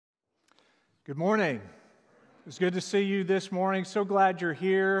Good morning. It's good to see you this morning. So glad you're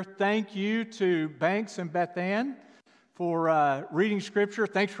here. Thank you to Banks and Beth Ann for reading Scripture.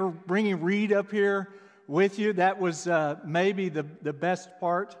 Thanks for bringing Reed up here with you. That was maybe the best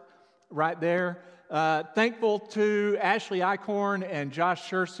part right there. Thankful to Ashley Eichhorn and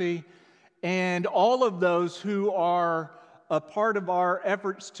Josh Shersey and all of those who are a part of our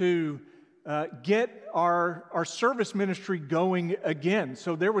efforts to get our service ministry going again.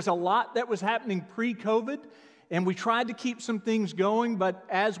 So there was a lot that was happening pre-COVID, and we tried to keep some things going, but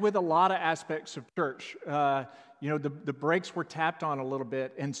as with a lot of aspects of church, the brakes were tapped on a little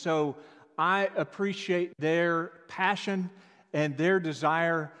bit. And so I appreciate their passion and their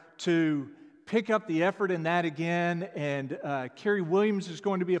desire to pick up the effort in that again. And Kerry Williams is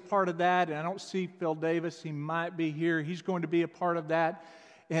going to be a part of that. And I don't see Phil Davis. He might be here. He's going to be a part of that.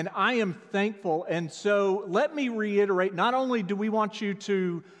 And I am thankful. And so let me reiterate, not only do we want you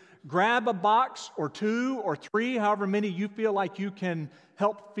to grab a box or two or three, however many you feel like you can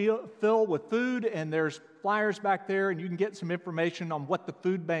help fill with food, and there's flyers back there, and you can get some information on what the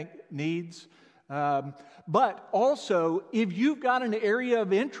food bank needs. But also, if you've got an area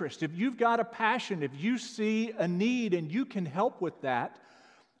of interest, if you've got a passion, if you see a need and you can help with that,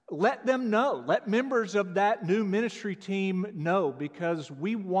 let them know. Let members of that new ministry team know, because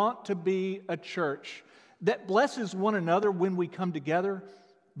we want to be a church that blesses one another when we come together,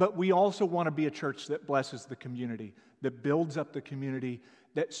 but we also want to be a church that blesses the community, that builds up the community,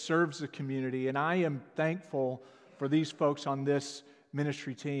 that serves the community. And I am thankful for these folks on this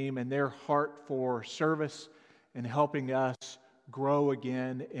ministry team and their heart for service and helping us grow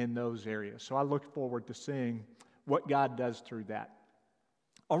again in those areas. So I look forward to seeing what God does through that.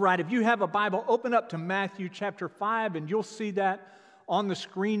 All right, if you have a Bible, open up to Matthew chapter 5, and you'll see that on the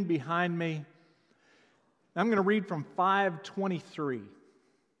screen behind me. I'm going to read from 5:23.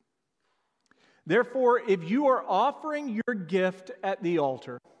 Therefore, if you are offering your gift at the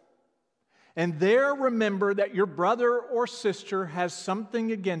altar, and there remember that your brother or sister has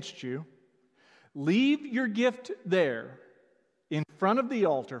something against you, leave your gift there in front of the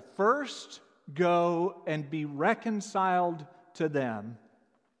altar. First, go and be reconciled to them,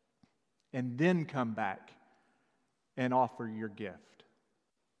 and then come back and offer your gift.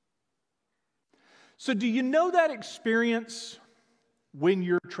 So do you know that experience when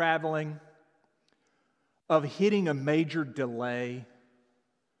you're traveling of hitting a major delay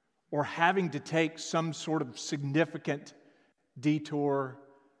or having to take some sort of significant detour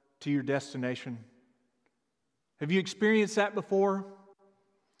to your destination? Have you experienced that before?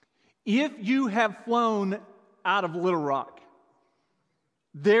 If you have flown out of Little Rock,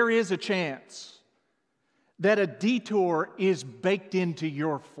 there is a chance that a detour is baked into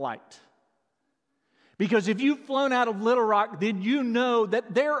your flight. Because if you've flown out of Little Rock, then you know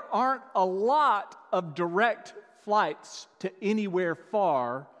that there aren't a lot of direct flights to anywhere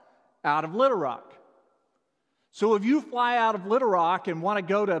far out of Little Rock. So if you fly out of Little Rock and want to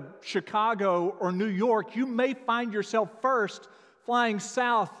go to Chicago or New York, you may find yourself first flying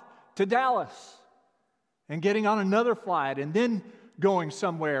south to Dallas and getting on another flight and then going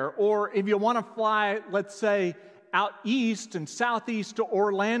somewhere. Or if you want to fly, let's say, out east and southeast to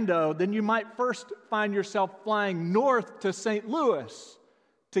Orlando, then you might first find yourself flying north to St. Louis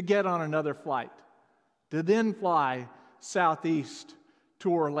to get on another flight, to then fly southeast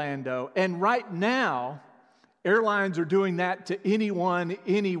to Orlando. And right now, airlines are doing that to anyone,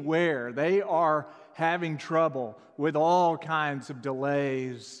 anywhere. They are having trouble with all kinds of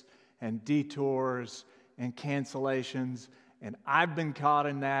delays and detours and cancellations. And I've been caught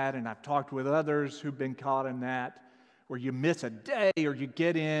in that, and I've talked with others who've been caught in that, where you miss a day or you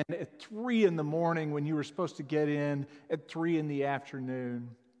get in at 3 in the morning when you were supposed to get in at 3 in the afternoon.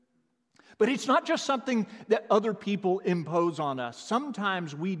 But it's not just something that other people impose on us.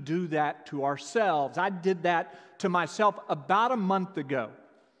 Sometimes we do that to ourselves. I did that to myself about a month ago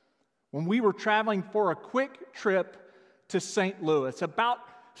when we were traveling for a quick trip to St. Louis, about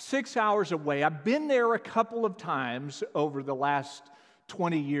 6 hours away. I've been there a couple of times over the last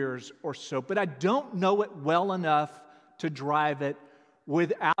 20 years or so, but I don't know it well enough to drive it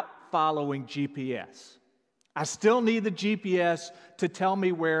without following GPS. I still need the GPS to tell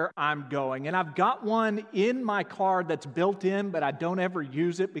me where I'm going. And I've got one in my car that's built in, but I don't ever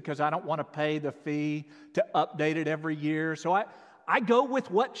use it because I don't want to pay the fee to update it every year. So I go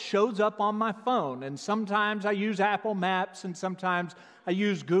with what shows up on my phone. And sometimes I use Apple Maps, and sometimes I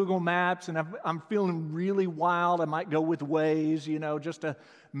use Google Maps. And I'm feeling really wild, I might go with Waze, just to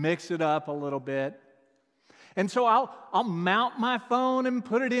mix it up a little bit. And so I'll mount my phone and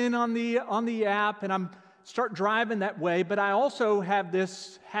put it in on the app, and start driving that way, but I also have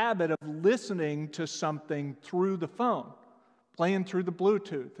this habit of listening to something through the phone, playing through the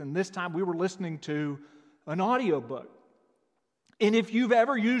Bluetooth. And this time we were listening to an audiobook. And if you've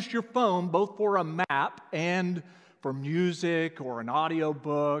ever used your phone both for a map and for music or an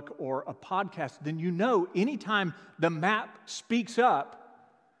audiobook or a podcast, then you know anytime the map speaks up,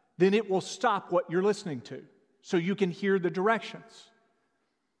 then it will stop what you're listening to so you can hear the directions.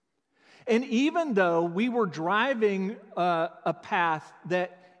 And even though we were driving a path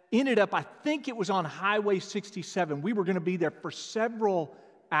that ended up, I think it was on Highway 67, we were going to be there for several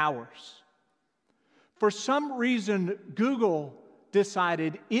hours. For some reason, Google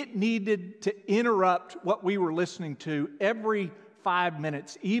decided it needed to interrupt what we were listening to every 5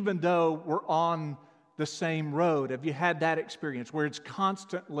 minutes, even though we're on the same road. Have you had that experience where it's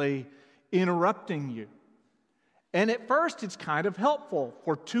constantly interrupting you? And at first, it's kind of helpful.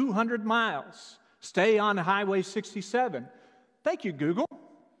 For 200 miles, stay on Highway 67. Thank you, Google.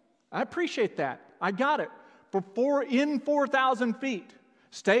 I appreciate that. I got it. For 4,000 feet,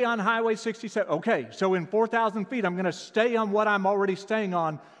 stay on Highway 67. Okay, so in 4,000 feet, I'm going to stay on what I'm already staying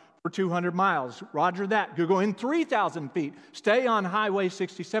on for 200 miles. Roger that. Google, in 3,000 feet, stay on Highway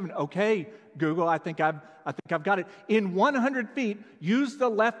 67. Okay, Google, I think I've got it. In 100 feet, use the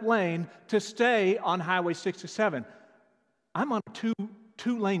left lane to stay on Highway 67. I'm on a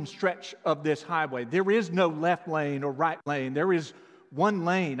two-lane stretch of this highway. There is no left lane or right lane. There is one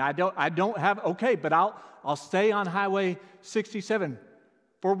lane. I don't have, okay, but I'll stay on Highway 67.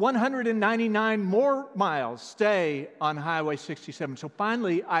 For 199 more miles, stay on Highway 67. So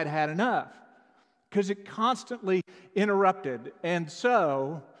finally, I'd had enough because it constantly interrupted. And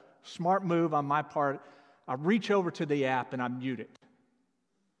so, smart move on my part, I reach over to the app and I mute it.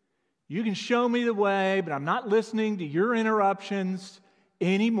 You can show me the way, but I'm not listening to your interruptions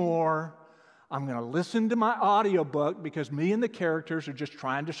anymore. I'm going to listen to my audiobook because me and the characters are just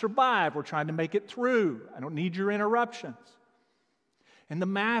trying to survive. We're trying to make it through. I don't need your interruptions. And the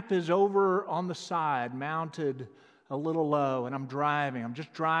map is over on the side, mounted a little low, and I'm driving. I'm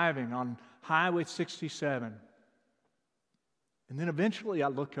just driving on Highway 67. And then eventually I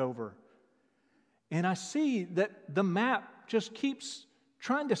look over, and I see that the map just keeps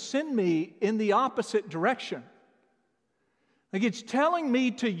trying to send me in the opposite direction. Like it's telling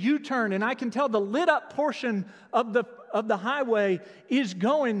me to U-turn, and I can tell the lit up portion of the highway is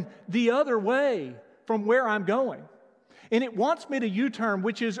going the other way from where I'm going. And it wants me to U-turn,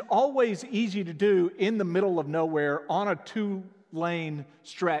 which is always easy to do in the middle of nowhere on a 2-lane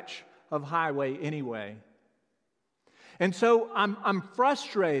stretch of highway anyway. And so I'm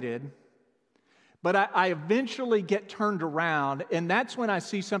frustrated, but I eventually get turned around, and that's when I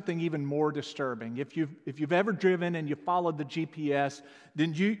see something even more disturbing. If you've ever driven and you followed the GPS,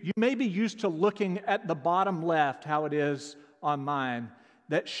 then you may be used to looking at the bottom left, how it is on mine,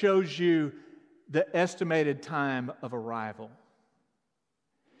 that shows you the estimated time of arrival.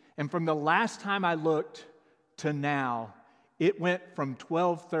 And from the last time I looked to now, it went from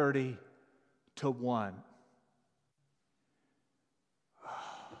 12:30 to 1.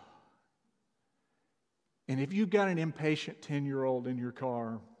 And if you've got an impatient 10-year-old in your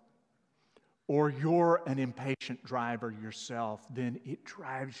car, or you're an impatient driver yourself, then it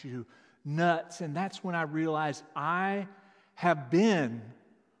drives you nuts. And that's when I realized I have been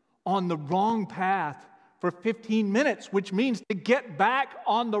on the wrong path for 15 minutes, which means to get back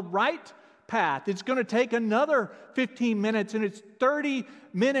on the right path, it's going to take another 15 minutes, and it's 30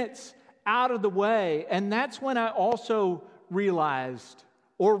 minutes out of the way. And that's when I also realized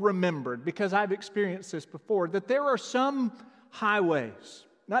or remembered, because I've experienced this before, that there are some highways,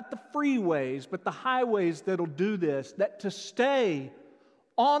 not the freeways, but the highways that'll do this, that to stay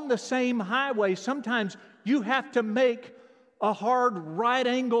on the same highway, sometimes you have to make a hard right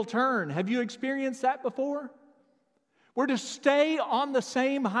angle turn. Have you experienced that before? Where to stay on the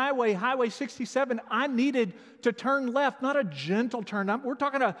same highway, Highway 67, I needed to turn left, not a gentle turn. We're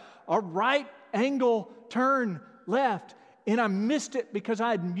talking a right angle turn left. And I missed it because I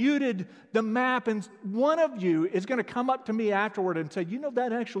had muted the map. And one of you is going to come up to me afterward and say,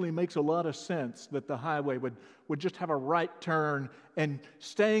 that actually makes a lot of sense, that the highway would just have a right turn, and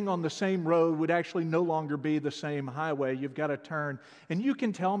staying on the same road would actually no longer be the same highway. You've got to turn. And you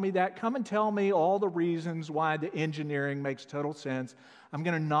can tell me that. Come and tell me all the reasons why the engineering makes total sense. I'm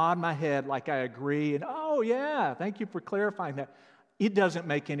going to nod my head like I agree. And, oh, yeah, thank you for clarifying that. It doesn't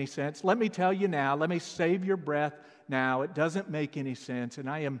make any sense. Let me tell you now. Let me save your breath now. It doesn't make any sense. And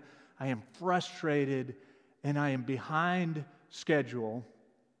I am frustrated, and I am behind schedule.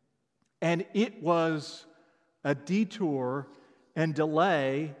 And it was a detour and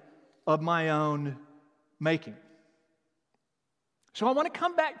delay of my own making. So I want to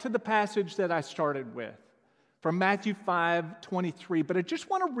come back to the passage that I started with from Matthew 5:23, but I just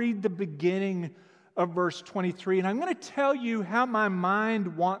want to read the beginning of verse 23, and I'm going to tell you how my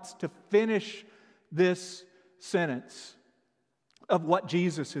mind wants to finish this sentence of what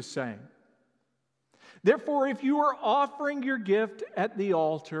Jesus is saying. Therefore, if you are offering your gift at the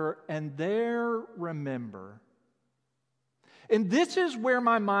altar and there remember, and this is where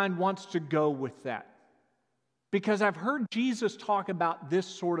my mind wants to go with that, because I've heard Jesus talk about this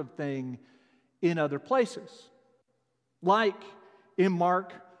sort of thing in other places, like in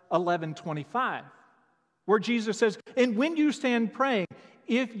Mark 11:25, where Jesus says, and when you stand praying,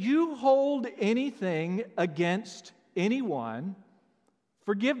 if you hold anything against anyone,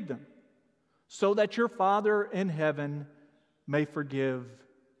 forgive them, so that your Father in heaven may forgive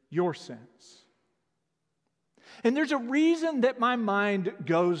your sins. And there's a reason that my mind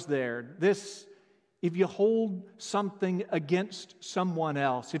goes there. This, if you hold something against someone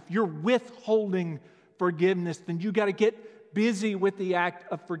else, if you're withholding forgiveness, then you got to get busy with the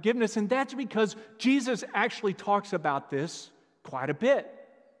act of forgiveness. And that's because Jesus actually talks about this quite a bit.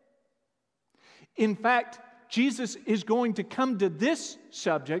 In fact, Jesus is going to come to this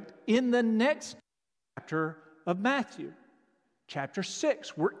subject in the next chapter of Matthew, chapter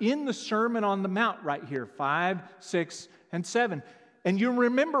 6. We're in the Sermon on the Mount right here, 5, 6, and 7. And you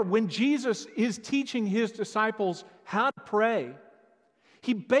remember when Jesus is teaching his disciples how to pray,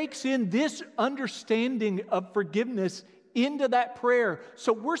 he bakes in this understanding of forgiveness into that prayer.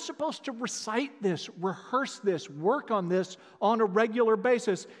 So we're supposed to recite this, rehearse this, work on this on a regular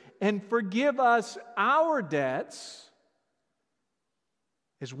basis, and forgive us our debts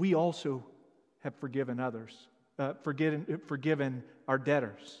as we also have forgiven others, forgiven our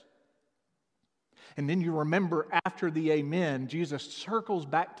debtors. And then you remember after the amen, Jesus circles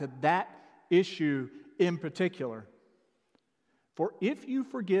back to that issue in particular. For if you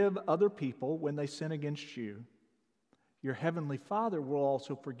forgive other people when they sin against you, your heavenly Father will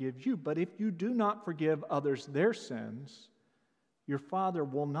also forgive you. But if you do not forgive others their sins, your Father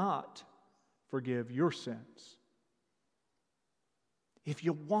will not forgive your sins. If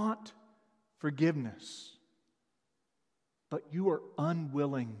you want forgiveness, but you are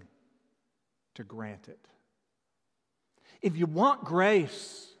unwilling to grant it. If you want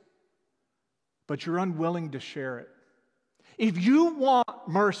grace, but you're unwilling to share it. If you want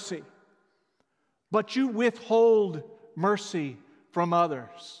mercy, but you withhold mercy from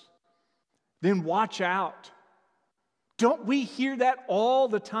others, then watch out. Don't we hear that all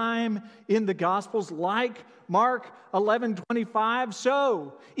the time in the Gospels, like Mark 11:25?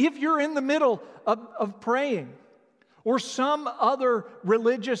 So, if you're in the middle of praying or some other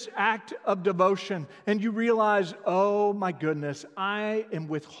religious act of devotion and you realize, oh my goodness, I am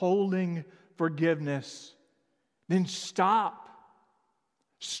withholding forgiveness, then stop.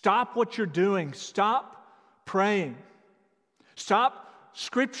 Stop what you're doing. Stop praying. Stop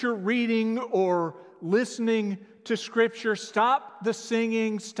scripture reading or listening to scripture. Stop the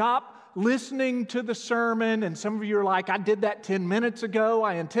singing. Stop listening to the sermon. And some of you are like, I did that 10 minutes ago.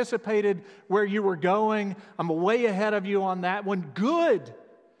 I anticipated where you were going. I'm way ahead of you on that one. Good.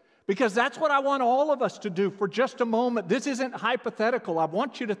 Because that's what I want all of us to do for just a moment. This isn't hypothetical. I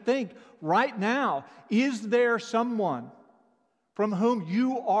want you to think right now, is there someone from whom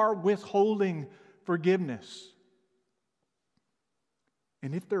you are withholding forgiveness?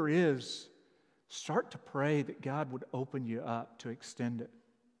 And if there is, start to pray that God would open you up to extend it.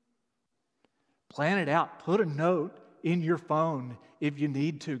 Plan it out. Put a note in your phone if you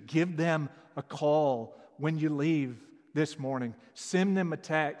need to. Give them a call when you leave this morning. Send them a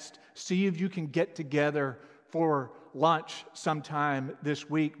text. See if you can get together for lunch sometime this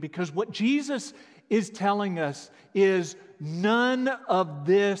week. Because what Jesus is telling us is none of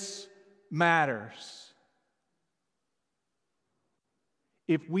this matters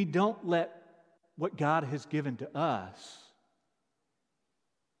if we don't let what God has given to us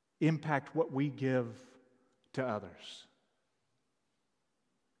impact what we give to others.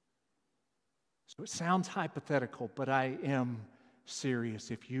 So it sounds hypothetical, but I am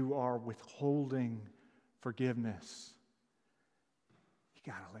serious. If you are withholding forgiveness, you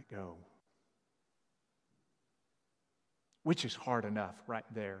got to let go. Which is hard enough right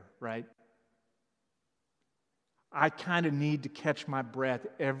there, right? I kind of need to catch my breath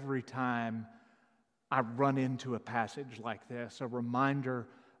every time I run into a passage like this, a reminder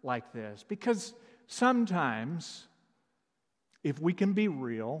like this. Because sometimes, if we can be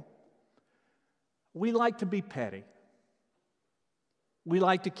real, we like to be petty. We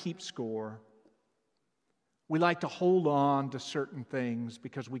like to keep score. We like to hold on to certain things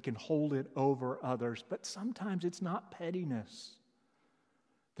because we can hold it over others, but sometimes it's not pettiness.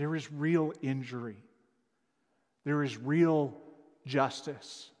 There is real injury. There is real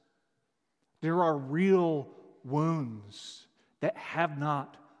justice. There are real wounds that have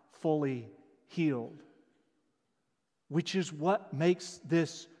not fully healed, which is what makes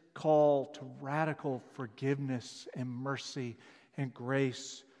this call to radical forgiveness and mercy and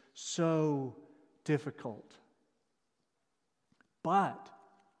grace so difficult. But,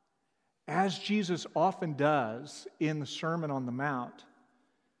 as Jesus often does in the Sermon on the Mount,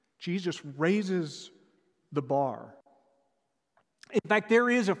 Jesus raises the bar. In fact,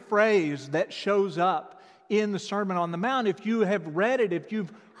 there is a phrase that shows up in the Sermon on the Mount. If you have read it, if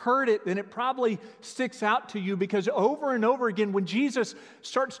you've heard it, then it probably sticks out to you, because over and over again, when Jesus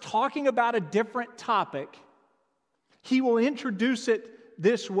starts talking about a different topic, he will introduce it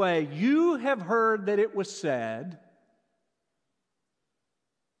this way: "You have heard that it was said,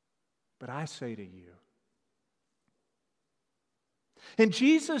 but I say to you." And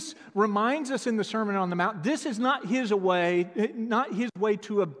Jesus reminds us in the Sermon on the Mount, this is not his way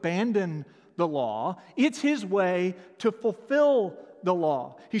to abandon the law. It's his way to fulfill the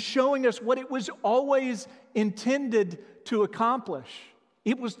law. He's showing us what it was always intended to accomplish.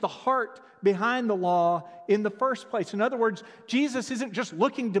 It was the heart behind the law in the first place. In other words, Jesus isn't just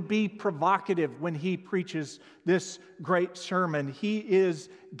looking to be provocative when he preaches this great sermon. He is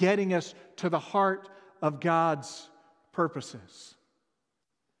getting us to the heart of God's purposes.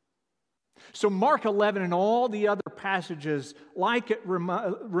 So Mark 11 and all the other passages like it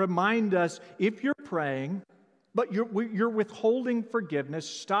remind us, if you're praying, but you're withholding forgiveness,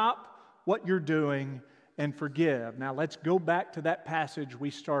 stop what you're doing and forgive. Now let's go back to that passage we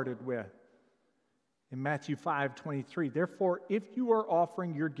started with in Matthew 5:23. "Therefore, if you are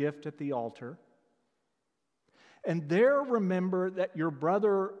offering your gift at the altar, and there remember that your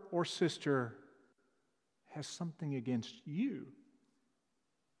brother or sister has something against you,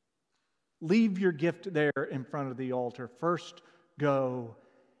 leave your gift there in front of the altar. First go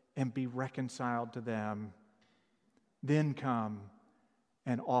and be reconciled to them. Then come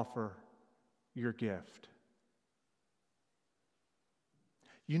and offer your gift."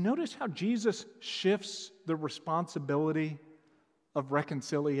 You notice how Jesus shifts the responsibility of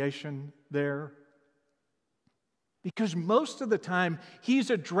reconciliation there? Because most of the time, he's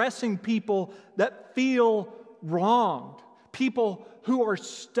addressing people that feel wronged, people who are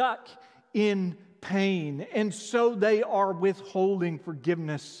stuck in pain, and so they are withholding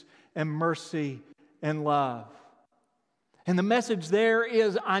forgiveness and mercy and love. And the message there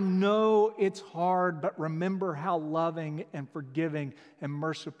is, I know it's hard, but remember how loving and forgiving and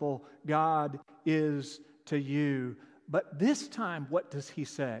merciful God is to you. But this time, what does he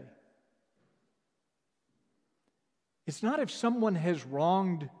say? It's not if someone has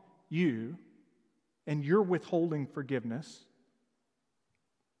wronged you and you're withholding forgiveness.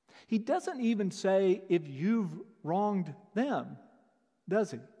 He doesn't even say if you've wronged them,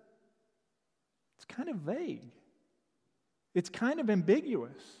 does he? It's kind of vague. It's kind of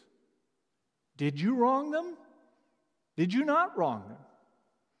ambiguous. Did you wrong them? Did you not wrong them?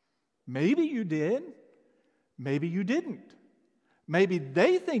 Maybe you did. Maybe you didn't. Maybe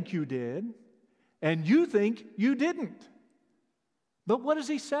they think you did, and you think you didn't. But what does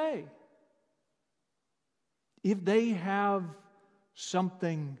he say? If they have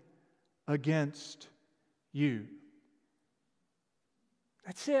something against you.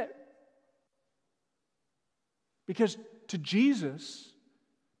 That's it. Because to Jesus,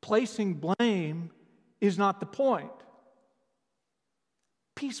 placing blame is not the point.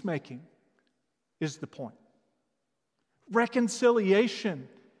 Peacemaking is the point. Reconciliation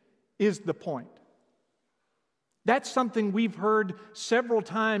is the point. That's something we've heard several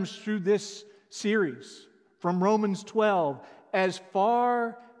times through this series from Romans 12. As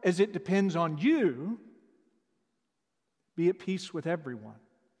far as it depends on you, be at peace with everyone.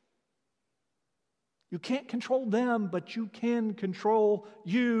 You can't control them, but you can control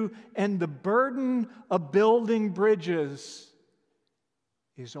you. And the burden of building bridges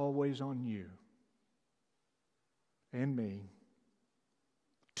is always on you and me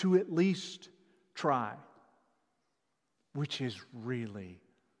to at least try, which is really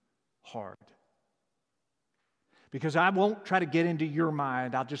hard. Because I won't try to get into your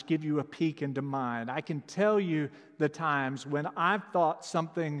mind. I'll just give you a peek into mine. I can tell you the times when I've thought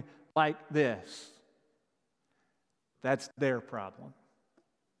something like this. That's their problem.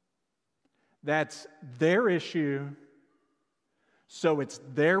 That's their issue, so it's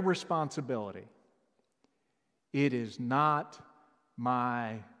their responsibility. It is not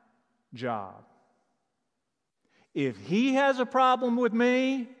my job. If he has a problem with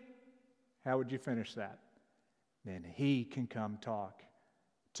me, how would you finish that? Then he can come talk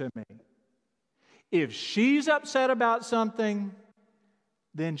to me. If she's upset about something,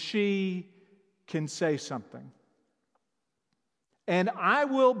 then she can say something. And I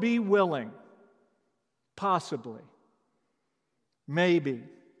will be willing, possibly, maybe,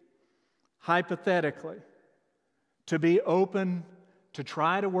 hypothetically, to be open to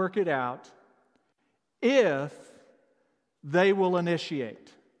try to work it out if they will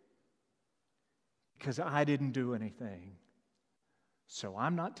initiate. Because I didn't do anything. So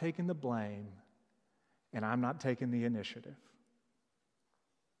I'm not taking the blame, and I'm not taking the initiative.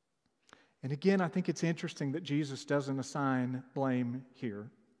 And again, I think it's interesting that Jesus doesn't assign blame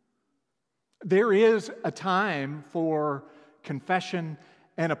here. There is a time for confession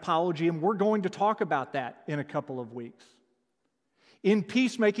and apology, and we're going to talk about that in a couple of weeks. In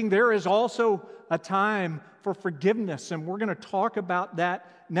peacemaking, there is also a time for forgiveness, and we're going to talk about that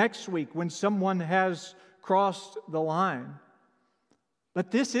next week when someone has crossed the line.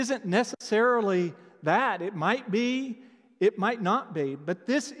 But this isn't necessarily that. It might be, it might not be, but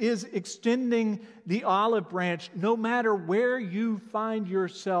this is extending the olive branch no matter where you find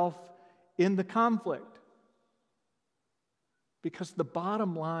yourself in the conflict. Because the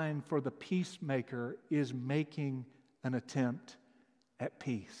bottom line for the peacemaker is making an attempt at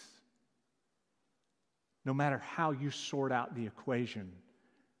peace. No matter how you sort out the equation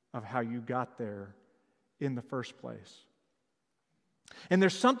of how you got there in the first place. And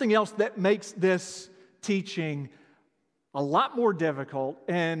there's something else that makes this teaching a lot more difficult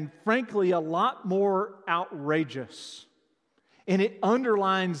and, frankly, a lot more outrageous. And it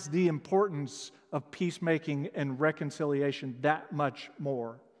underlines the importance of peacemaking and reconciliation that much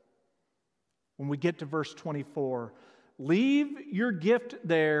more. When we get to verse 24, leave your gift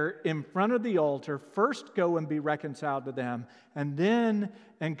there in front of the altar. First go and be reconciled to them, and then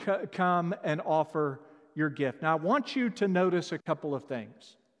come and offer your gift. Now, I want you to notice a couple of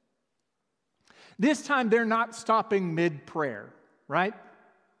things. This time, they're not stopping mid-prayer, right?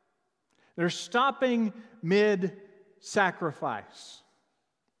 They're stopping mid-sacrifice.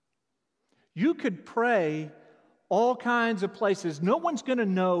 You could pray all kinds of places. No one's going to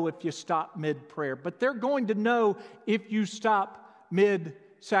know if you stop mid-prayer, but they're going to know if you stop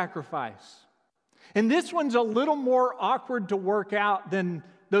mid-sacrifice. And this one's a little more awkward to work out than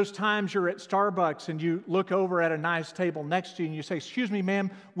those times you're at Starbucks and you look over at a nice table next to you and you say, "Excuse me,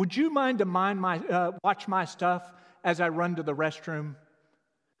 ma'am, would you mind to watch my stuff as I run to the restroom?"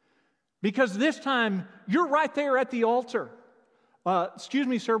 Because this time, you're right there at the altar. "Excuse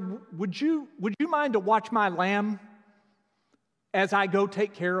me, sir, would you mind to watch my lamb as I go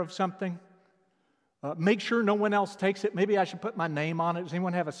take care of something? Make sure no one else takes it. Maybe I should put my name on it. Does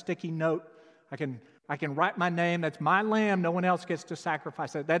anyone have a sticky note? I can write my name. That's my lamb. No one else gets to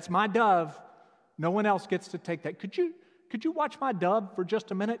sacrifice that. That's my dove. No one else gets to take that. Could you watch my dove for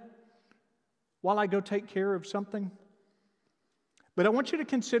just a minute while I go take care of something?" But I want you to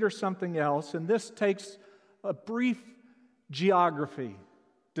consider something else, and this takes a brief geography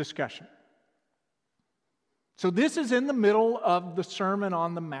discussion. So this is in the middle of the Sermon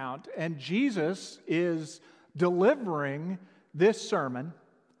on the Mount, and Jesus is delivering this sermon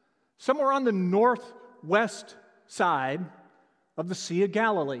somewhere on the northwest side of the Sea of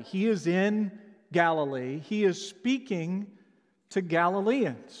Galilee. He is in Galilee. He is speaking to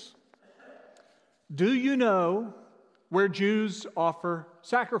Galileans. Do you know where Jews offer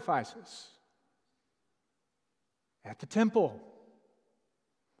sacrifices? At the temple.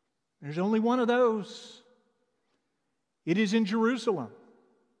 There's only one of those. It is in Jerusalem.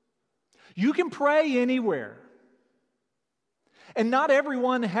 You can pray anywhere. And not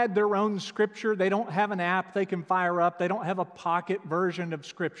everyone had their own scripture. They don't have an app they can fire up. They don't have a pocket version of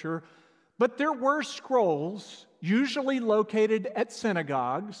scripture. But there were scrolls, usually located at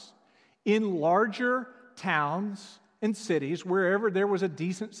synagogues, in larger towns and cities, wherever there was a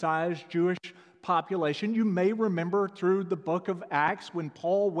decent-sized Jewish population. You may remember through the book of Acts when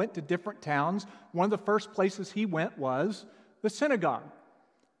Paul went to different towns, one of the first places he went was the synagogue,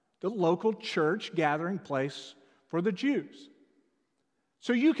 the local church gathering place for the Jews.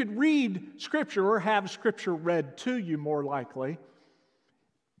 So you could read Scripture or have Scripture read to you, more likely,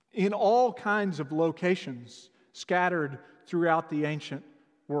 in all kinds of locations scattered throughout the ancient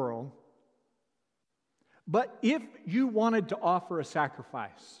world. But if you wanted to offer a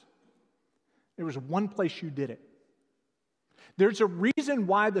sacrifice, there was one place you did it. There's a reason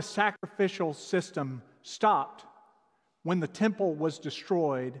why the sacrificial system stopped when the temple was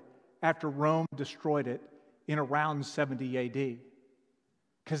destroyed after Rome destroyed it in around 70 AD.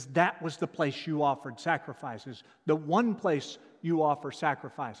 because that was the place you offered sacrifices, the one place you offer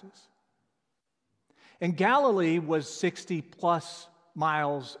sacrifices. And Galilee was 60 plus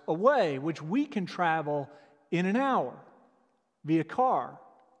miles away, which we can travel in an hour via car.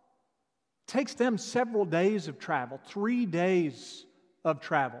 It takes them several days of travel, 3 days of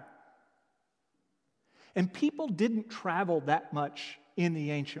travel. And people didn't travel that much in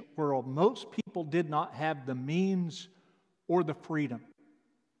the ancient world. Most people did not have the means or the freedom.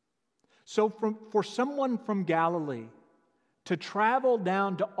 So for someone from Galilee to travel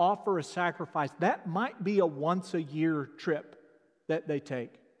down to offer a sacrifice, that might be a once-a-year trip that they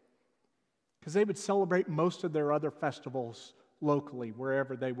take, because they would celebrate most of their other festivals locally,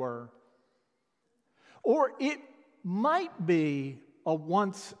 wherever they were. Or it might be a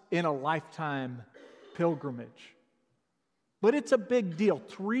once-in-a-lifetime pilgrimage. But it's a big deal.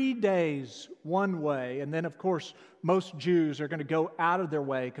 3 days one way. And then, of course, most Jews are going to go out of their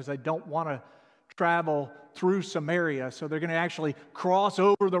way because they don't want to travel through Samaria. So they're going to actually cross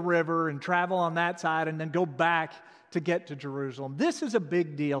over the river and travel on that side and then go back to get to Jerusalem. This is a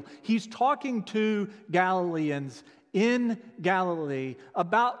big deal. He's talking to Galileans in Galilee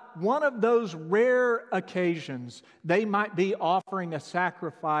about one of those rare occasions they might be offering a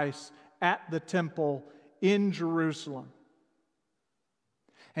sacrifice at the temple in Jerusalem.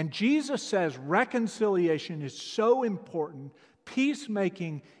 And Jesus says reconciliation is so important,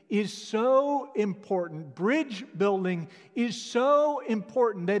 peacemaking is so important, bridge building is so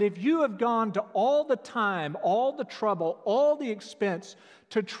important, that if you have gone to all the time, all the trouble, all the expense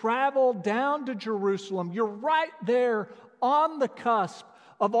to travel down to Jerusalem, you're right there on the cusp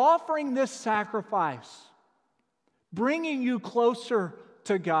of offering this sacrifice, bringing you closer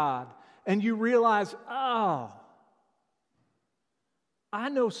to God. And you realize, oh, I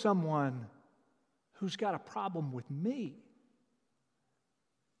know someone who's got a problem with me.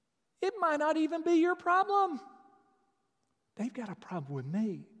 It might not even be your problem. They've got a problem with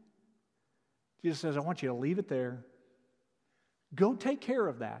me. Jesus says, I want you to leave it there. Go take care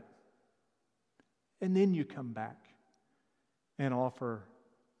of that. And then you come back and offer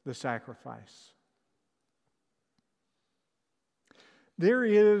the sacrifice. There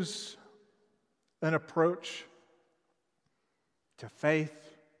is an approach to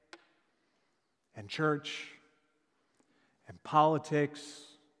faith and church and politics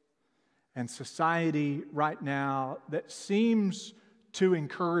and society right now that seems to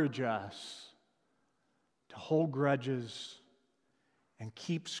encourage us to hold grudges and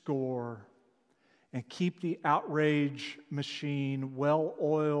keep score and keep the outrage machine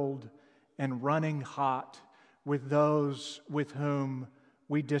well-oiled and running hot with those with whom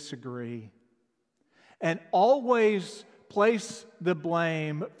we disagree, and always place the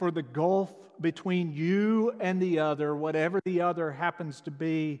blame for the gulf between you and the other, whatever the other happens to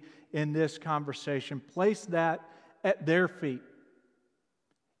be in this conversation. Place that at their feet.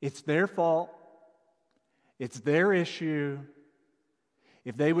 It's their fault. It's their issue.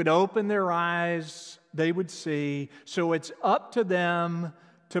 If they would open their eyes, they would see. So it's up to them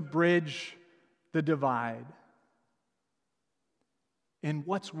to bridge the divide. And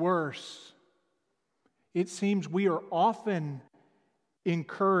what's worse, it seems we are often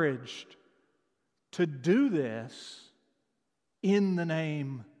encouraged to do this in the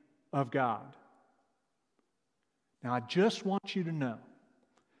name of God. Now, I just want you to know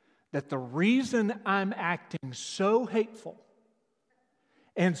that the reason I'm acting so hateful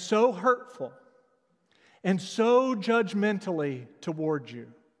and so hurtful and so judgmentally toward you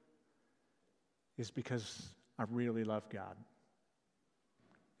is because I really love God.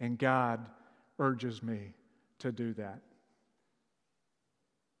 And God urges me to do that.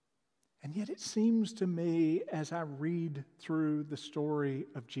 And yet it seems to me, as I read through the story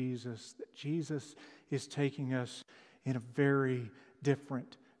of Jesus, that Jesus is taking us in a very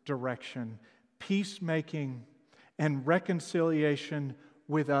different direction. Peacemaking and reconciliation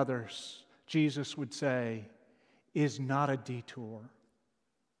with others, Jesus would say, is not a detour.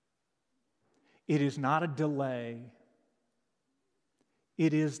 It is not a delay.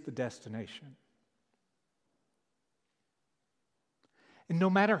 It is the destination. And no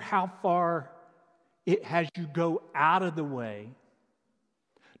matter how far it has you go out of the way,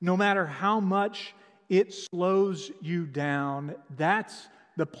 no matter how much it slows you down, that's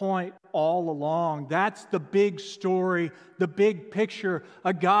the point all along. That's the big story, the big picture.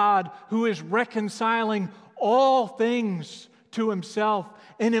 A God who is reconciling all things to Himself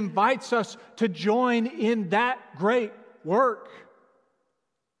and invites us to join in that great work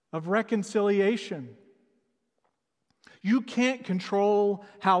of reconciliation. You can't control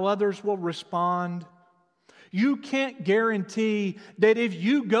how others will respond. You can't guarantee that if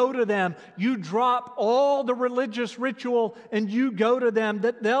you go to them, you drop all the religious ritual and you go to them,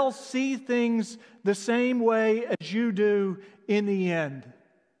 that they'll see things the same way as you do in the end.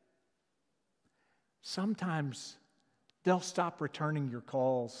 Sometimes they'll stop returning your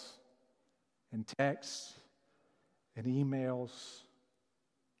calls and texts and emails.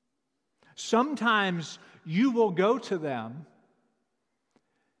 Sometimes you will go to them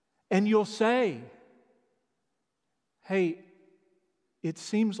and you'll say, hey, it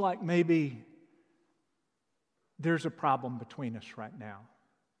seems like maybe there's a problem between us right now.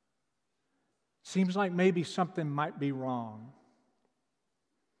 Seems like maybe something might be wrong.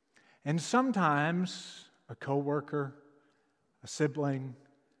 And sometimes a coworker, a sibling,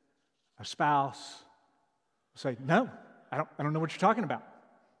 a spouse will say, no, I don't know what you're talking about.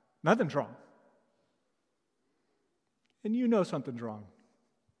 Nothing's wrong. And you know something's wrong.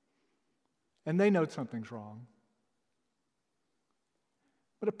 And they know something's wrong.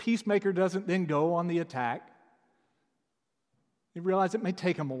 But a peacemaker doesn't then go on the attack. You realize it may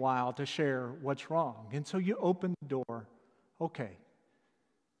take them a while to share what's wrong. And so you open the door. Okay.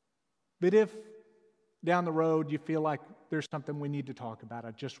 But if down the road you feel like there's something we need to talk about,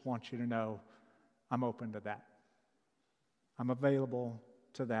 I just want you to know I'm open to that. I'm available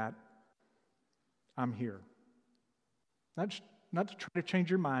to that. I'm here. Not to try to change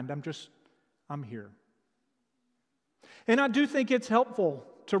your mind. I'm here. And I do think it's helpful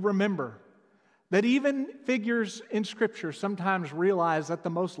to remember that even figures in Scripture sometimes realize that the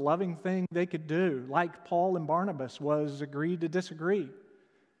most loving thing they could do, like Paul and Barnabas, was agree to disagree.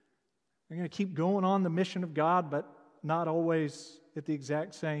 They're going to keep going on the mission of God, but not always at the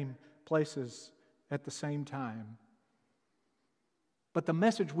exact same places at the same time. But the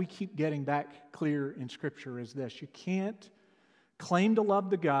message we keep getting back clear in Scripture is this: you can't claim to love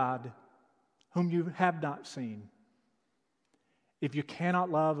the God whom you have not seen if you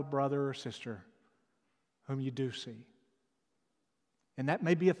cannot love a brother or sister whom you do see. And that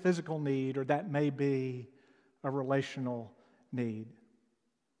may be a physical need, or that may be a relational need.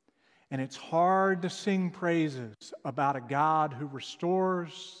 And it's hard to sing praises about a God who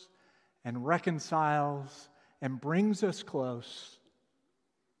restores and reconciles and brings us close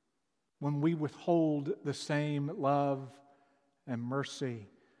when we withhold the same love and mercy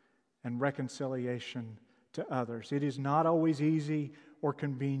and reconciliation to others. It is not always easy or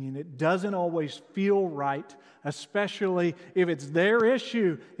convenient. It doesn't always feel right, especially if it's their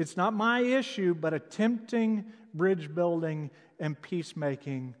issue. It's not my issue, but attempting bridge building and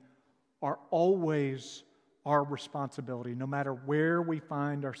peacemaking are always our responsibility, no matter where we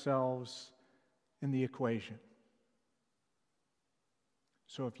find ourselves in the equation.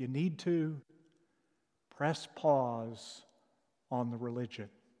 So if you need to, press pause on the religion.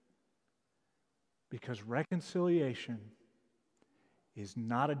 Because reconciliation is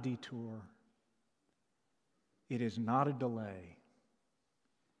not a detour. It is not a delay.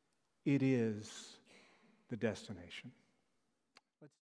 It is the destination.